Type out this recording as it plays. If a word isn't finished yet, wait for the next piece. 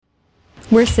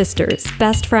We're sisters,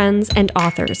 best friends, and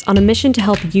authors on a mission to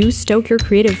help you stoke your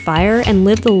creative fire and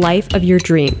live the life of your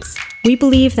dreams. We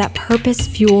believe that purpose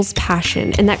fuels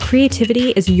passion and that creativity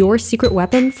is your secret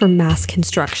weapon for mass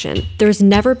construction. There's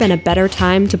never been a better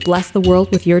time to bless the world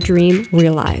with your dream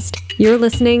realized. You're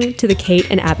listening to The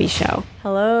Kate and Abby Show.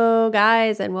 Hello,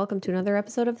 guys, and welcome to another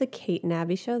episode of The Kate and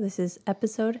Abby Show. This is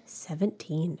episode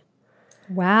 17.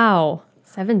 Wow,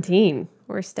 17.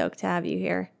 We're stoked to have you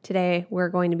here. Today, we're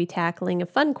going to be tackling a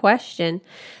fun question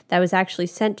that was actually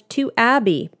sent to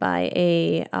Abby by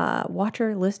a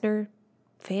watcher, listener,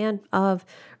 fan of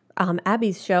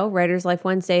Abby's show, Writer's Life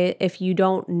Wednesday. If you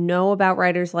don't know about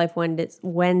Writer's Life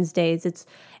Wednesdays, it's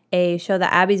a show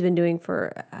that Abby's been doing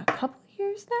for a couple of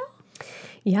years now.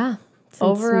 Yeah,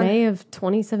 since May of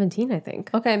 2017, I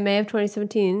think. Okay, May of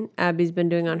 2017, Abby's been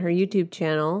doing on her YouTube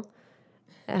channel.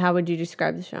 How would you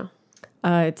describe the show?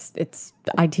 It's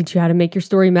I teach you how to make your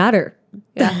story matter.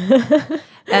 Yeah.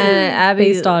 And Abby,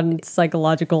 based on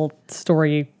psychological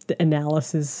story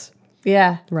analysis.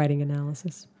 Yeah. Writing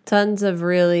analysis. Tons of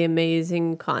really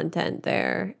amazing content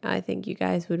there. I think you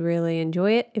guys would really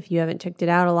enjoy it. If you haven't checked it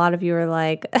out, a lot of you are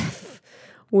like,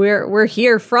 we're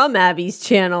here from Abby's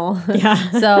channel.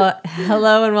 Yeah. So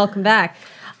hello and welcome back.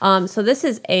 So this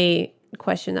is a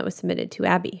question that was submitted to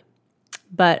Abby.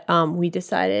 But we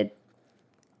decided,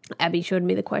 Abby showed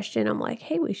me the question. I'm like,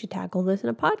 hey, we should tackle this in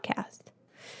a podcast.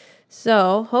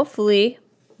 So hopefully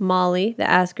Molly, the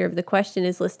asker of the question,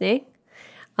 is listening.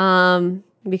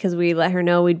 Because we let her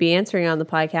know we'd be answering on the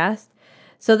podcast.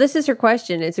 So this is her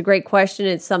question. It's a great question.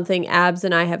 It's something Abs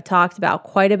and I have talked about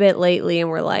quite a bit lately. And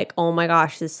we're like, oh my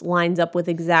gosh, this lines up with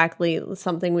exactly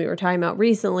something we were talking about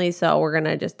recently. So we're going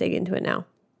to just dig into it now.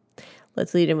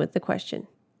 Let's lead in with the question.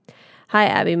 Hi,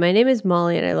 Abby. My name is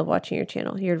Molly and I love watching your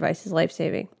channel. Your advice is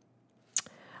life-saving.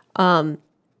 I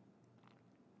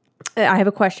have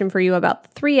a question for you about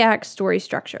the 3-act story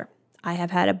structure. I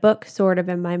have had a book sort of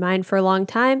in my mind for a long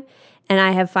time, and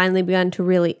I have finally begun to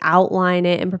really outline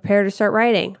it and prepare to start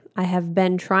writing. I have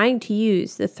been trying to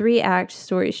use the 3-act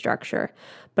story structure,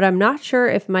 but I'm not sure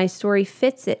if my story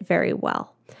fits it very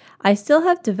well. I still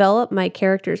have developed my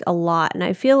characters a lot, and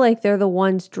I feel like they're the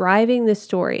ones driving the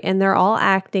story, and they're all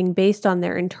acting based on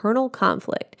their internal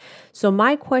conflict. So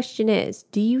my question is,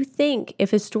 do you think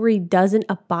if a story doesn't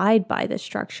abide by the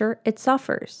structure, it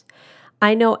suffers?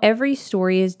 I know every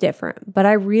story is different, but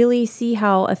I really see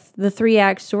how the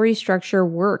 3-act story structure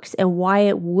works and why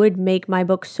it would make my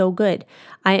book so good.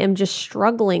 I am just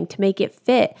struggling to make it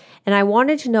fit, and I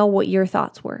wanted to know what your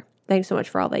thoughts were. Thanks so much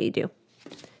for all that you do.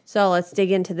 So let's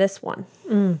dig into this one.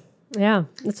 Yeah,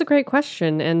 that's a great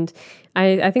question. And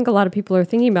I think a lot of people are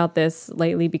thinking about this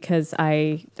lately because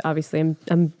I've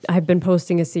been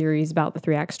posting a series about the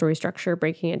 3-act story structure,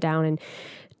 breaking it down and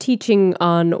teaching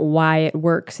on why it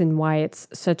works and why it's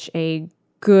such a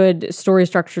good story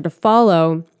structure to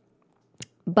follow.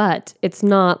 But it's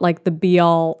not like the be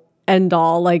all end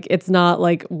all. Like it's not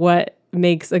like what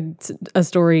makes a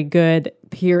story good,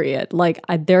 period. Like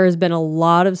there has been a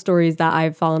lot of stories that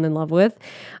I've fallen in love with,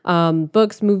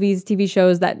 books, movies, TV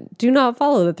shows that do not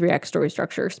follow the 3-act story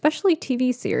structure, especially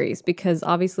TV series, because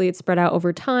obviously it's spread out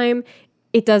over time.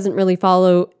 It doesn't really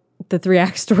follow the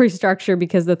 3-act story structure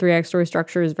because the 3-act story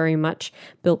structure is very much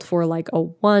built for like a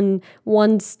one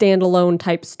standalone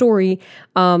type story.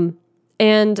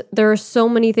 And there are so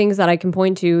many things that I can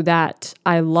point to that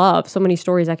I love, so many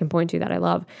stories I can point to that I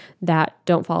love that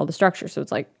don't follow the structure. So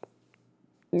it's like,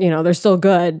 they're still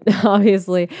good,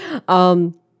 obviously.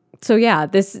 So yeah,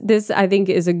 this I think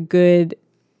is a good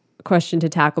question to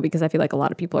tackle because I feel like a lot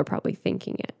of people are probably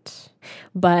thinking it.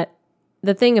 But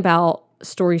the thing about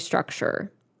story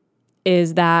structure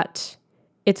is that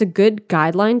it's a good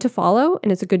guideline to follow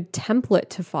and it's a good template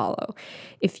to follow.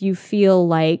 If you feel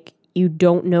like you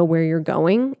don't know where you're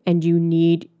going and you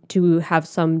need to have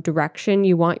some direction,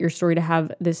 you want your story to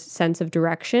have this sense of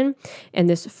direction and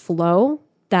this flow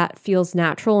that feels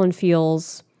natural and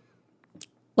feels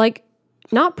like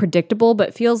not predictable,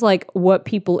 but feels like what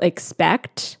people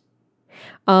expect.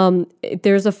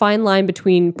 There's a fine line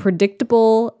between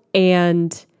predictable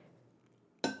and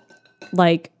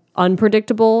like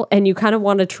unpredictable, and you kind of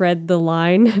want to tread the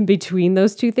line between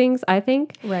those two things, I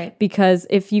think. Right. Because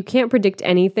if you can't predict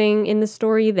anything in the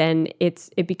story, then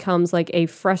it becomes like a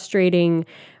frustrating,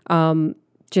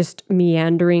 just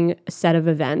meandering set of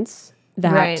events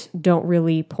that don't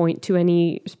really point to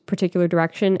any particular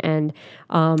direction, and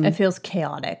it feels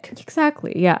chaotic.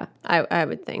 Exactly, yeah. I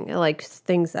would think like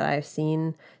things that I've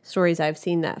seen, stories I've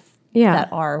seen that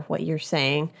that are what you're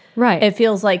saying. Right. It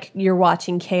feels like you're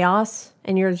watching chaos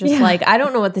and you're just like, I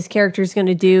don't know what this character is going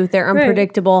to do. They're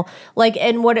unpredictable. Like,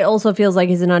 and what it also feels like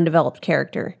is an undeveloped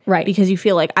character. Right. Because you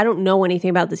feel like, I don't know anything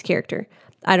about this character.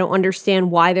 I don't understand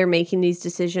why they're making these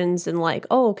decisions and like,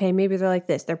 oh, okay, maybe they're like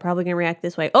this. They're probably going to react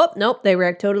this way. Oh, nope, they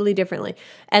react totally differently.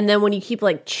 And then when you keep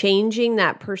like changing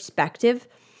that perspective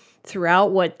throughout,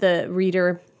 what the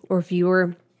reader or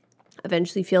viewer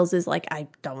eventually feels is like, I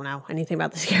don't know anything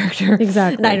about this character.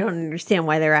 Exactly. And I don't understand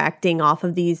why they're acting off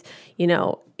of these,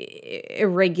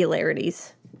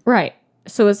 irregularities. Right.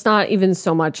 So it's not even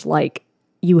so much like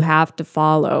you have to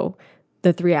follow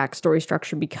the 3-act story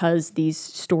structure because these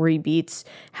story beats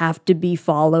have to be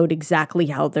followed exactly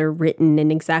how they're written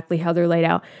and exactly how they're laid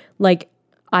out. Like,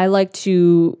 I like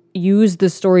to use the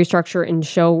story structure and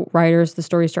show writers the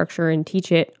story structure and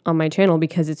teach it on my channel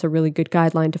because it's a really good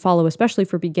guideline to follow, especially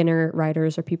for beginner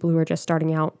writers or people who are just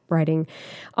starting out writing.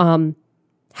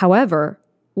 However,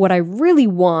 what I really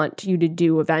want you to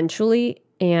do eventually,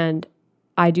 and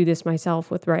I do this myself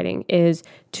with writing, is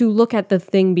to look at the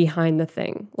thing behind the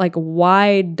thing. Like,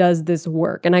 why does this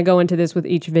work? And I go into this with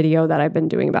each video that I've been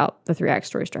doing about the 3-act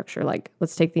story structure. Like,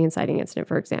 let's take the inciting incident,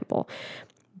 for example.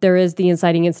 There is the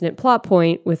inciting incident plot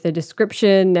point with the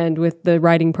description and with the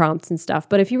writing prompts and stuff.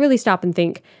 But if you really stop and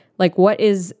think, like, what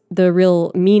is the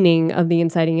real meaning of the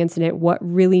inciting incident? What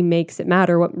really makes it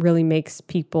matter? What really makes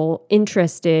people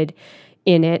interested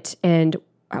in it? And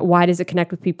why does it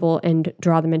connect with people and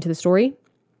draw them into the story?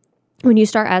 When you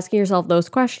start asking yourself those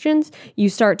questions, you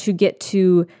start to get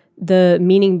to the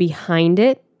meaning behind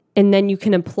it, and then you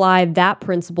can apply that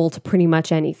principle to pretty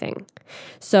much anything.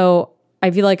 So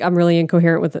I feel like I'm really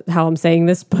incoherent with how I'm saying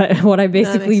this, but what I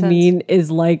basically mean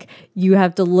is, like, you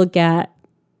have to look at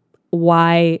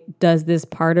why does this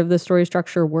part of the story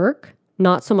structure work?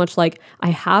 Not so much like I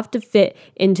have to fit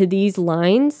into these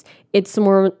lines. It's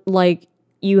more like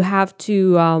you have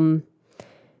to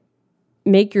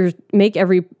make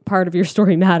every part of your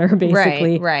story matter,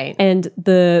 basically. Right. And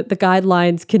the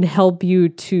guidelines can help you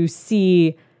to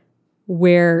see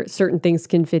where certain things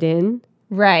can fit in.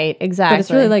 Right, exactly. But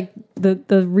it's really like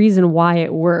the reason why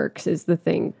it works is the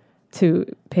thing to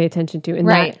pay attention to. And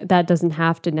that doesn't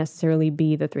have to necessarily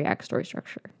be the 3-act story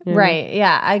structure. You know? Right,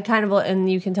 yeah. I kind of,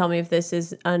 and you can tell me if this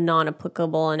is a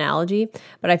non-applicable analogy,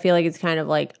 but I feel like it's kind of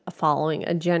like following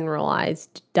a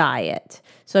generalized diet.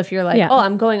 So if you're like, oh,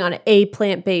 I'm going on a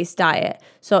plant-based diet,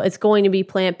 so it's going to be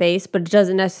plant-based, but it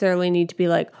doesn't necessarily need to be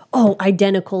like, oh,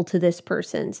 identical to this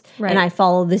person's. Right. And I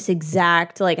follow this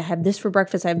exact, like, I have this for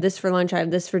breakfast, I have this for lunch, I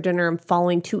have this for dinner. I'm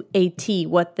following to a T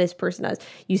what this person does.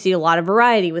 You see a lot of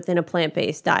variety within a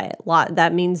plant-based diet.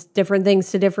 That means different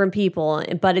things to different people,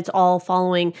 but it's all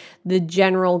following the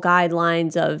general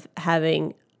guidelines of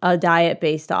having a diet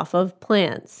based off of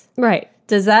plants. Right.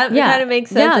 Does that kind of make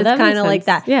sense? Yeah, it's kind of like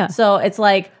that. Yeah. So it's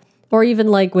like, or even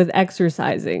like with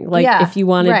exercising, like if you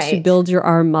wanted to build your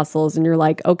arm muscles and you're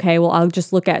like, okay, well, I'll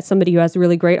just look at somebody who has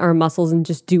really great arm muscles and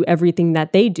just do everything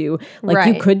that they do. Like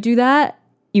you could do that.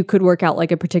 You could work out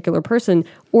like a particular person,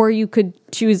 or you could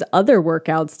choose other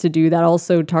workouts to do that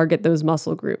also target those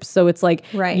muscle groups. So it's like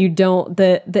you don't,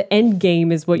 the end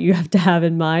game is what you have to have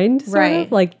in mind, sort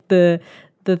of, like the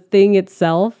thing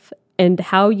itself, and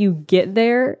how you get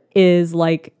there is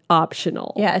like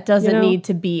optional. Yeah, it doesn't need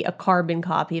to be a carbon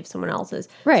copy of someone else's.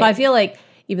 Right. So I feel like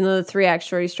even though the 3-act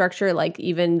story structure, like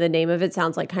even the name of it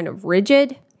sounds like kind of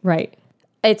rigid. Right.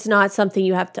 It's not something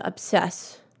you have to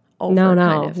obsess over. No,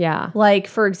 kind of. yeah. Like,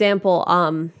 for example,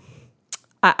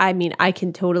 I mean, I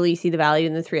can totally see the value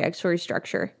in the 3-act story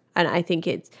structure. And I think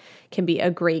it can be a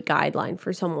great guideline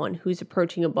for someone who's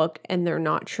approaching a book and they're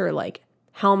not sure, like,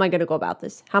 how am I going to go about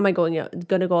this? How am I going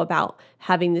to go about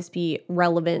having this be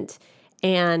relevant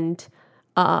and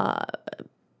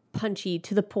punchy,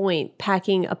 to the point,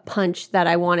 packing a punch that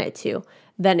I want it to?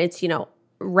 Then it's,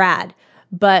 rad.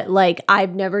 But like,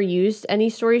 I've never used any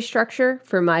story structure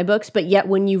for my books, but yet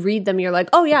when you read them, you're like,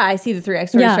 oh yeah, I see the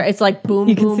 3-act story structure. It's like boom,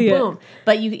 you boom, boom. It.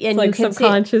 But you can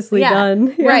subconsciously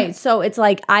done. Yeah. Right. So it's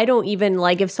like, I don't even,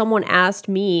 like, if someone asked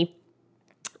me,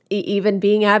 even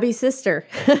being Abby's sister,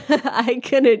 I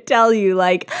couldn't tell you,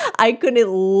 like, I couldn't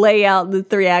lay out the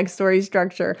 3-act story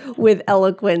structure with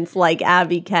eloquence like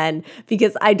Abby can,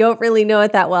 because I don't really know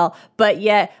it that well. But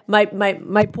yet my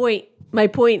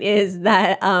point is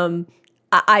that,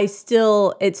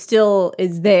 it still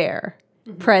is there,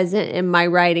 present in my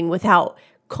writing without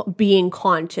being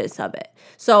conscious of it.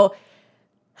 So,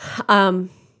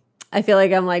 I feel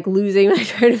like I'm like losing my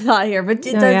train of thought here, but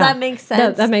does that make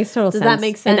sense? That makes total sense. Does that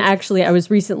make sense? And actually, I was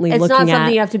recently it's looking not at...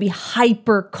 something you have to be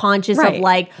hyper conscious of, Right.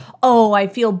 like, oh, I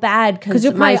feel bad because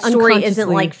my probably story isn't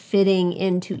unconsciously- like fitting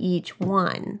into each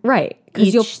one. Right.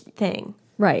 Each thing.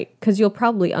 Right. Because you'll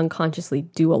probably unconsciously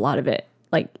do a lot of it,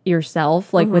 like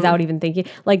yourself, like without even thinking.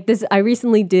 Like this, I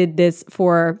recently did this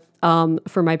for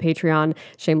my Patreon,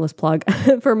 shameless plug.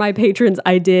 For my patrons,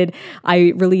 I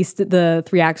released the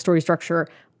 3-act story structure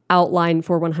outline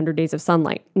for 100 Days of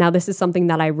Sunlight. Now, this is something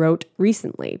that I wrote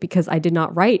recently because I did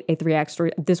not write a 3-act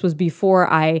story. This was before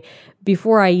I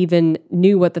even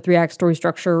knew what the 3-act story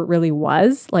structure really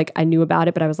was. Like, I knew about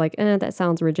it, but I was like, that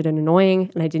sounds rigid and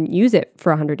annoying, and I didn't use it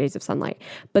for 100 Days of Sunlight.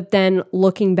 But then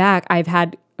looking back, I've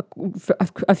had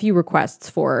a few requests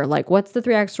for, like, what's the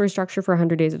 3-act story structure for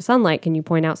 100 Days of Sunlight? Can you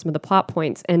point out some of the plot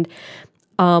points? And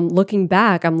looking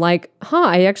back, I'm like,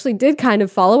 I actually did kind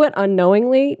of follow it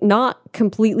unknowingly, not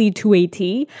completely to a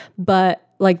T, but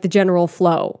like the general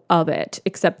flow of it,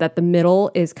 except that the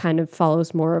middle is kind of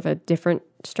follows more of a different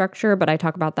structure, but I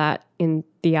talk about that in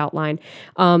the outline.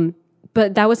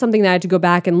 But that was something that I had to go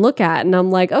back and look at. And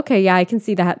I'm like, okay, yeah, I can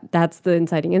see that that's the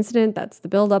inciting incident. That's the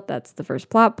buildup. That's the first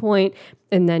plot point.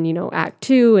 And then, act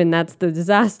 2, and that's the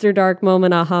disaster dark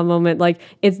moment, aha moment. Like,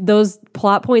 it's those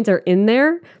plot points are in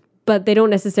there, but they don't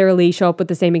necessarily show up with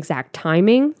the same exact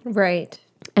timing. Right.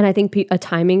 And I think a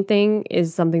timing thing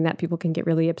is something that people can get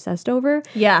really obsessed over.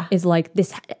 Yeah. Is like,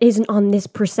 this isn't on this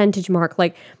percentage mark.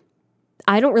 Like,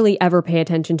 I don't really ever pay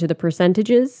attention to the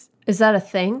percentages. Is that a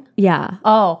thing? Yeah.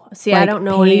 Oh, see, Like, I don't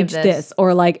know any of page this.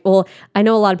 Or like, well, I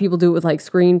know a lot of people do it with like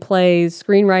screenplays.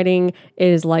 Screenwriting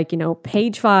is like,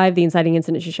 page 5, the inciting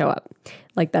incident should show up.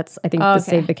 Like, that's, I think, the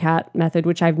Save the Cat method,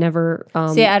 which I've never...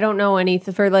 See, I don't know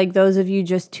anything. For like those of you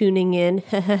just tuning in,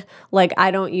 like,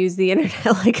 I don't use the internet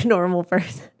like a normal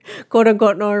person, quote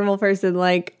unquote normal person.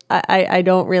 Like, I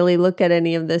don't really look at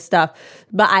any of this stuff,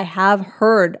 but I have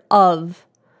heard of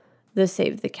the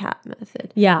Save the Cat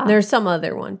method. Yeah. There's some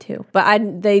other one too,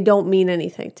 but they don't mean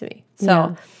anything to me.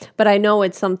 So, but I know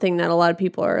it's something that a lot of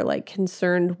people are like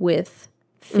concerned with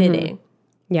fitting.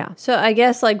 Yeah. So I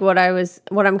guess like what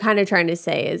I'm kind of trying to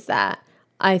say is that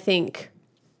I think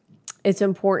it's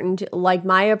important, like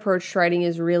my approach to writing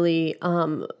is really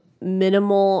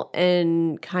minimal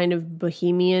and kind of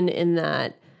bohemian in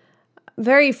that,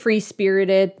 very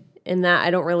free-spirited in that I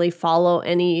don't really follow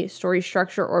any story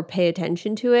structure or pay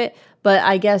attention to it. But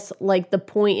I guess like the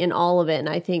point in all of it, and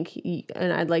I think,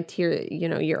 and I'd like to hear,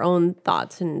 your own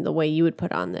thoughts and the way you would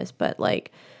put on this, but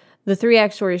like the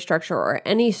 3-act story structure or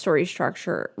any story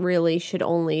structure really should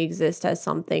only exist as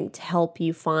something to help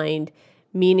you find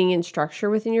meaning and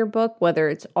structure within your book, whether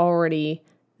it's already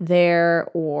there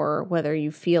or whether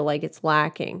you feel like it's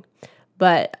lacking.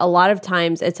 But a lot of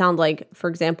times it sounds like, for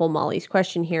example, Molly's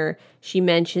question here, she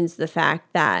mentions the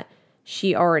fact that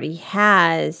she already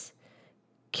has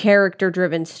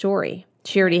character-driven story.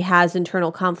 She already has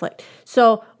internal conflict.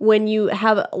 So when you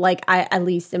have, like,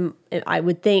 I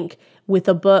would think with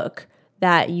a book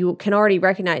that you can already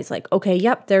recognize, like, okay,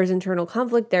 yep, there's internal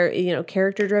conflict there,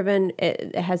 character-driven,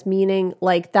 it has meaning,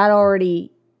 like that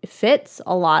already fits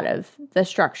a lot of the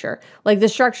structure. Like the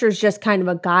structure is just kind of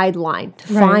a guideline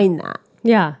to find that.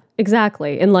 Yeah,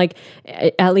 exactly. And like,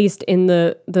 at least in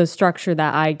the structure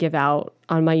that I give out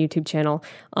on my YouTube channel,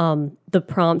 the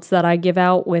prompts that I give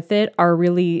out with it are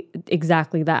really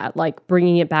exactly that, like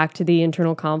bringing it back to the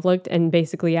internal conflict and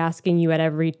basically asking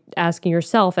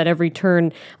yourself at every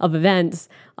turn of events,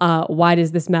 why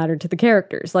does this matter to the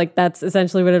characters? Like, that's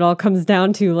essentially what it all comes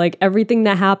down to. Like, everything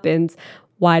that happens,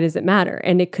 why does it matter?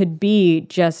 And it could be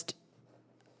just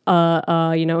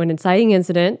an inciting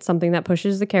incident, something that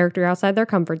pushes the character outside their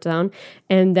comfort zone,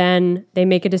 and then they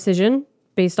make a decision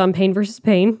based on pain versus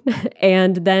pain,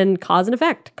 and then cause and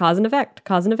effect,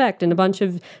 and a bunch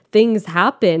of things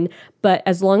happen. But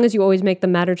as long as you always make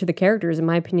them matter to the characters, in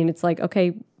my opinion, it's like,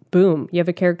 okay, boom, you have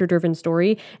a character-driven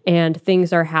story, and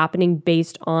things are happening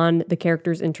based on the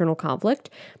character's internal conflict,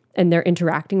 and they're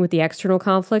interacting with the external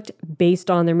conflict based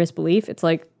on their misbelief. It's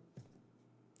like,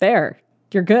 there.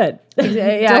 You're good.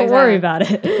 Yeah, Don't worry about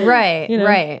it. Right,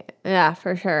 right. Yeah,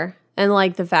 for sure. And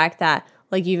like the fact that,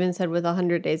 like you even said with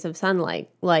 100 Days of Sunlight,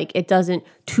 like it doesn't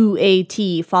to a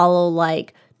T follow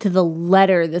like to the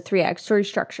letter the 3-act story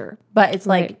structure, but it's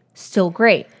like still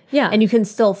great. Yeah. And you can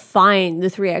still find the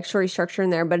 3-act story structure in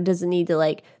there, but it doesn't need to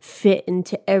like fit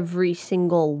into every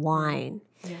single line.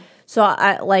 Yeah. So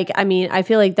I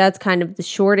feel like that's kind of the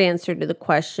short answer to the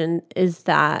question, is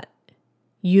that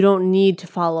you don't need to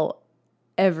follow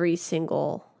every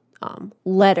single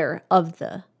letter of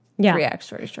the Yeah. 3-act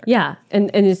story structure. Yeah.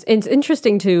 And it's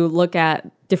interesting to look at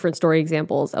different story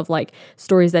examples of like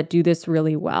stories that do this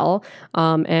really well.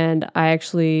 And I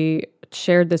actually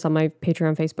shared this on my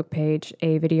Patreon Facebook page,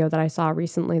 a video that I saw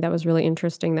recently that was really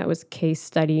interesting, that was case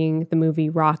studying the movie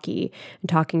Rocky and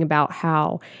talking about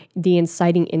how the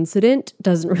inciting incident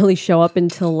doesn't really show up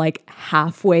until like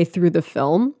halfway through the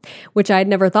film, which I'd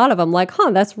never thought of. I'm like,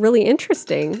 that's really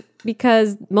interesting.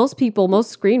 Because most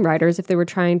screenwriters, if they were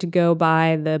trying to go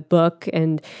by the book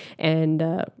and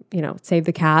Save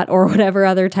the Cat or whatever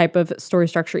other type of story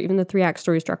structure, even the 3-act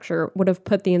story structure, would have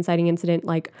put the inciting incident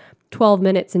like 12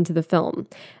 minutes into the film,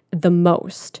 the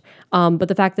most. But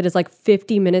the fact that it's like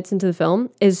 50 minutes into the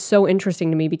film is so interesting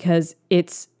to me because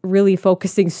it's really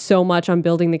focusing so much on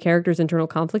building the character's internal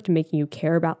conflict and making you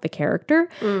care about the character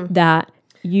that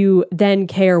you then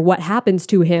care what happens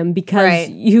to him because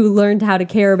you learned how to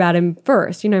care about him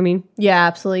first. You know what I mean? Yeah,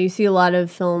 absolutely. You see a lot of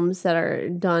films that are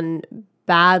done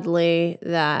badly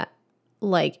that,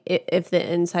 like, if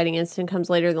the inciting incident comes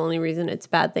later, the only reason it's a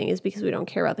bad thing is because we don't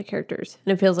care about the characters.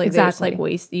 And it feels like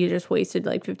you just wasted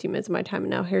like 15 minutes of my time, and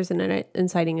now here's an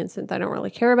inciting incident that I don't really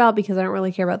care about because I don't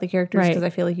really care about the characters because I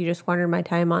feel like you just squandered my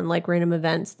time on like random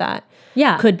events that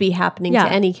could be happening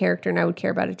to any character and I would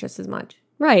care about it just as much.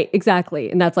 Right, exactly.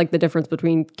 And that's like the difference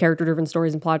between character-driven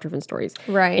stories and plot-driven stories.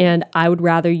 Right. And I would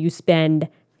rather you spend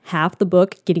half the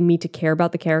book getting me to care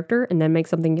about the character and then make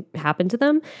something happen to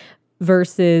them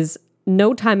versus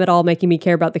no time at all making me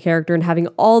care about the character and having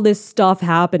all this stuff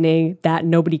happening that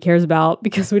nobody cares about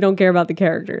because we don't care about the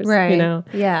characters. Right. You know?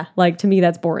 Yeah. Like, to me,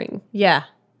 that's boring. Yeah,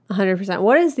 100%.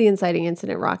 What is the inciting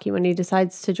incident, Rocky, when he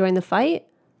decides to join the fight?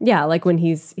 Yeah, like when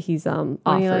he's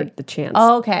offered the chance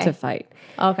to fight.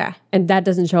 Okay. And that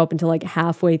doesn't show up until like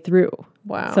halfway through.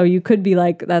 Wow. So you could be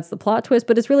like, that's the plot twist,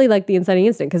 but it's really like the inciting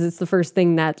incident because it's the first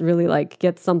thing that really like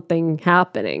gets something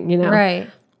happening, you know? Right.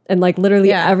 And like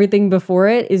literally everything before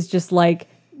it is just like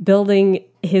building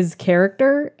his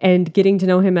character and getting to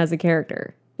know him as a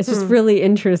character. It's just really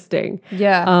interesting.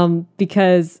 Yeah.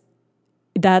 Because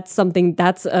that's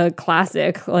a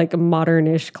classic, like a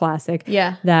modern-ish classic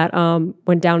that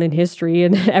went down in history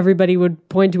and everybody would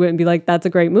point to it and be like, that's a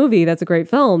great movie, that's a great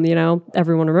film, you know,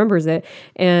 everyone remembers it.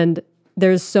 And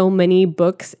there's so many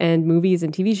books and movies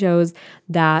and TV shows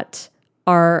that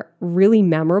are really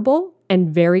memorable and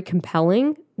very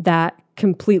compelling that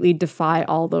completely defy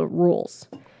all the rules.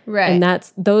 Right.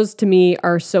 And those to me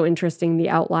are so interesting, the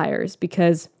outliers,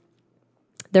 because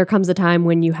there comes a time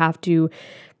when you have to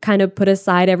kind of put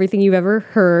aside everything you've ever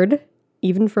heard,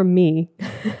 even from me,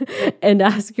 and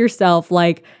ask yourself,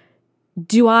 like,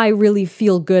 do I really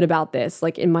feel good about this,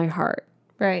 like, in my heart?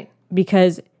 Right.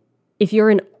 Because if you're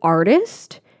an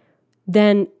artist,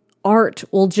 then art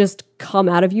will just come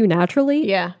out of you naturally.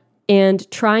 Yeah. And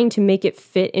trying to make it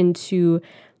fit into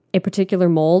a particular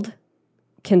mold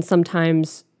can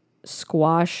sometimes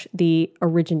squash the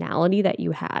originality that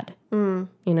you had, you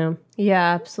know?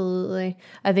 Yeah, absolutely.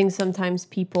 I think sometimes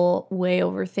people way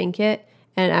overthink it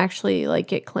and actually like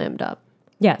get clammed up.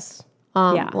 Yes.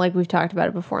 Like we've talked about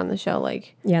it before on the show,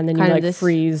 like and then you like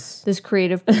freeze. This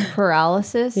creative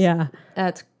paralysis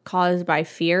that's caused by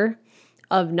fear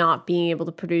of not being able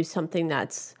to produce something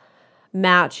that's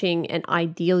matching an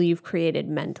ideal you've created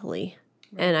mentally.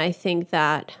 Right. And I think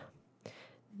that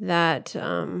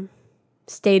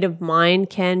state of mind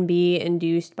can be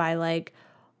induced by like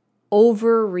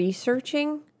over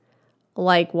researching,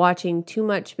 like watching too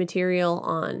much material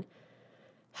on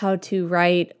how to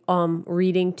write,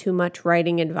 reading too much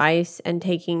writing advice and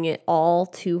taking it all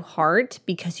to heart,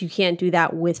 because you can't do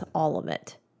that with all of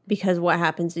it, because what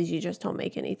happens is you just don't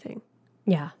make anything.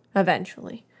 Yeah.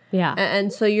 Eventually. Yeah.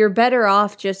 And so you're better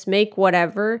off just make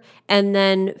whatever and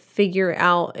then figure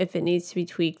out if it needs to be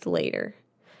tweaked later.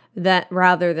 That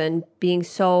rather than being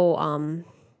so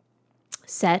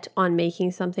set on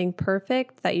making something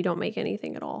perfect that you don't make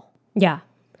anything at all. Yeah.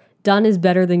 Done is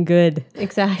better than good.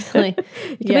 Exactly.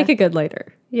 You can make it good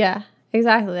later. Yeah,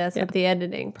 exactly. That's what the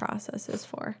editing process is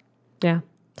for. Yeah,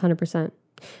 100%.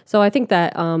 So I think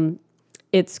that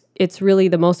it's really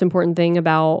the most important thing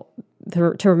about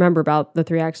to remember about the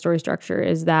 3-act story structure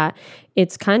is that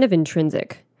it's kind of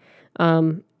intrinsic.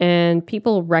 And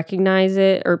people recognize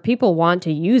it, or people want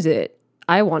to use it.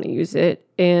 I want to use it.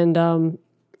 And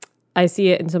I see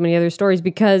it in so many other stories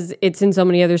because it's in so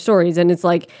many other stories. And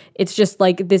it's just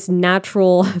like this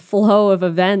natural flow of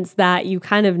events that you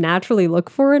kind of naturally look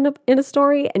for in a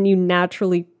story, and you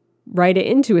naturally write it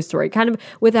into a story kind of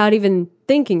without even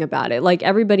thinking about it. Like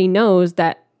everybody knows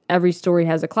that every story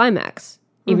has a climax,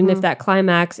 even if that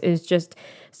climax is just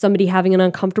somebody having an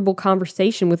uncomfortable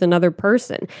conversation with another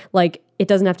person. Like it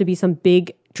doesn't have to be some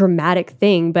big dramatic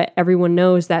thing, but everyone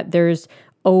knows that there's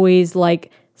always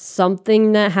like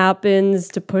something that happens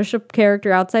to push a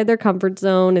character outside their comfort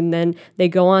zone, and then they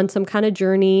go on some kind of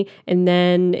journey, and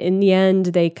then in the end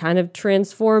they kind of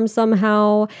transform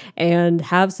somehow and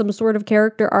have some sort of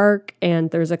character arc,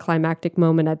 and there's a climactic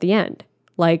moment at the end.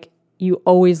 Like, you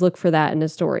always look for that in a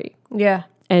story. Yeah.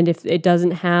 And if it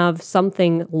doesn't have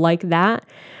something like that,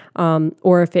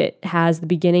 or if it has the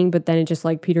beginning, but then it just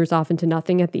like peters off into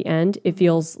nothing at the end, it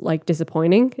feels like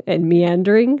disappointing and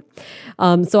meandering.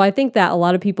 So I think that a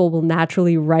lot of people will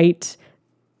naturally write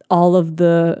all of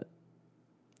the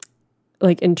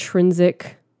like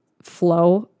intrinsic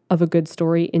flow of a good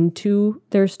story into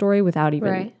their story without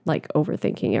even like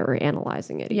overthinking it or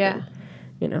analyzing it. Yeah.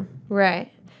 Even, Right.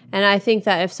 And I think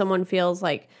that if someone feels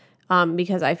like,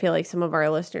 because I feel like some of our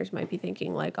listeners might be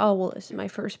thinking like, oh, well, this is my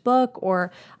first book,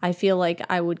 or I feel like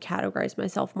I would categorize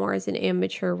myself more as an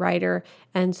amateur writer,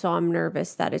 and so I'm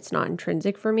nervous that it's not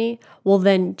intrinsic for me. Well,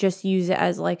 then just use it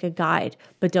as like a guide,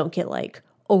 but don't get like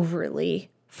overly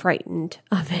frightened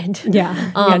of it.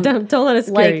 Yeah. Don't let it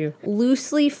scare you.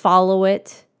 Loosely follow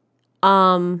it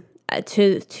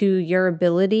to your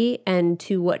ability and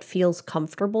to what feels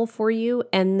comfortable for you,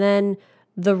 and then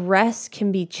the rest can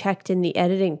be checked in the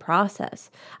editing process.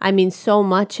 I mean, so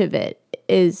much of it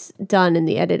is done in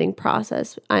the editing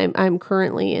process. I'm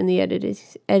currently in the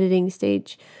editing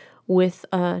stage with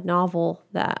a novel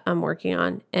that I'm working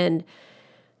on, and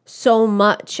so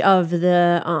much of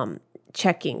the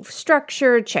checking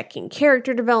structure, checking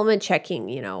character development, checking,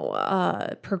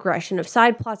 progression of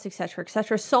side plots, et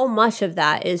cetera, so much of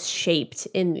that is shaped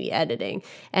in the editing.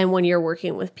 And when you're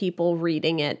working with people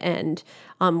reading it and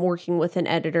working with an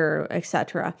editor, et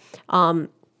cetera, all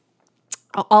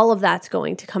of that's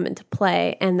going to come into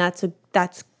play. And that's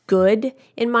good,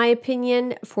 in my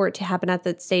opinion, for it to happen at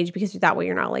that stage, because that way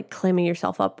you're not like clamming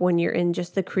yourself up when you're in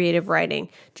just the creative writing.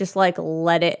 Just like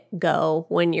let it go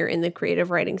when you're in the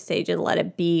creative writing stage and let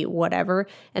it be whatever.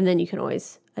 And then you can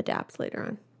always adapt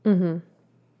later on.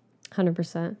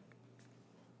 100%.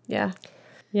 Yeah.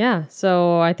 Yeah.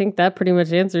 So I think that pretty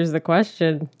much answers the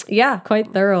question. Yeah.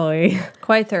 Quite thoroughly.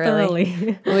 Quite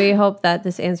thoroughly. We hope that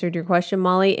this answered your question,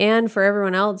 Molly. And for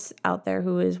everyone else out there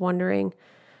who is wanting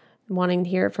to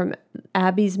hear it from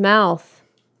Abby's mouth,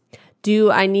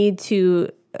 do I need to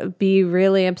be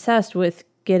really obsessed with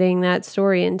getting that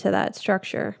story into that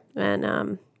structure?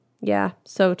 And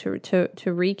so to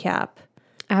recap,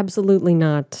 absolutely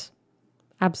not.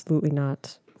 Absolutely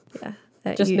not. Yeah,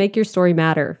 just make your story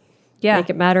matter. Yeah, make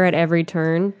it matter at every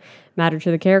turn. Matter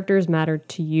to the characters, matter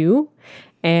to you,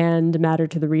 and matter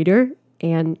to the reader,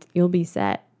 and you'll be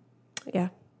set. Yeah.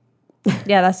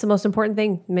 Yeah, that's the most important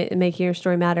thing, making your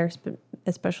story matter,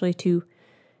 especially to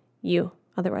you.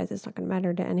 Otherwise, it's not going to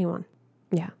matter to anyone.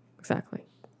 Yeah, exactly.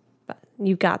 But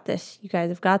you've got this. You guys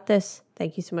have got this.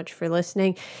 Thank you so much for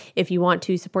listening. If you want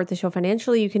to support the show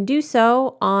financially, you can do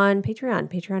so on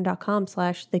Patreon,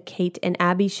 patreon.com/The Kate and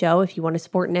Abby Show. If you want to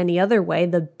support in any other way,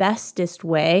 the bestest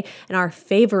way and our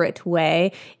favorite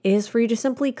way is for you to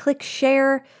simply click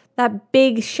share, that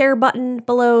big share button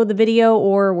below the video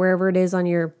or wherever it is on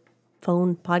your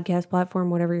phone, podcast platform,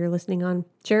 whatever you're listening on.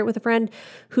 Share it with a friend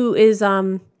who is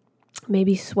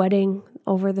maybe sweating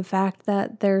over the fact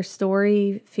that their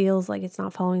story feels like it's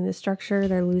not following the structure.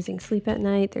 They're losing sleep at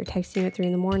night. They're texting at 3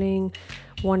 a.m,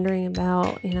 wondering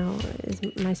about, is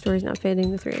my story's not fitting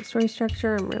the 3-act story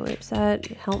structure. I'm really upset.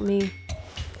 Help me.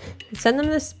 Send them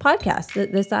this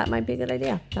podcast. That might be a good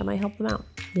idea. That might help them out.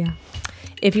 Yeah.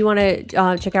 If you want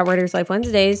to check out Writer's Life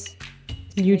Wednesdays,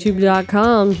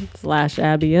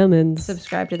 youtube.com/Abby Emmons.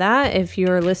 Subscribe to that. If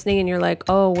you're listening and you're like,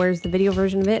 oh, where's the video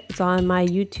version of it? It's on my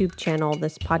YouTube channel,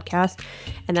 this podcast,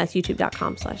 and that's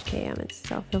youtube.com/K Emmons.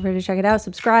 So feel free to check it out,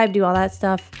 subscribe, do all that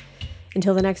stuff.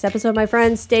 Until the next episode, my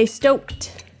friends, stay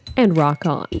stoked and rock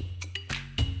on.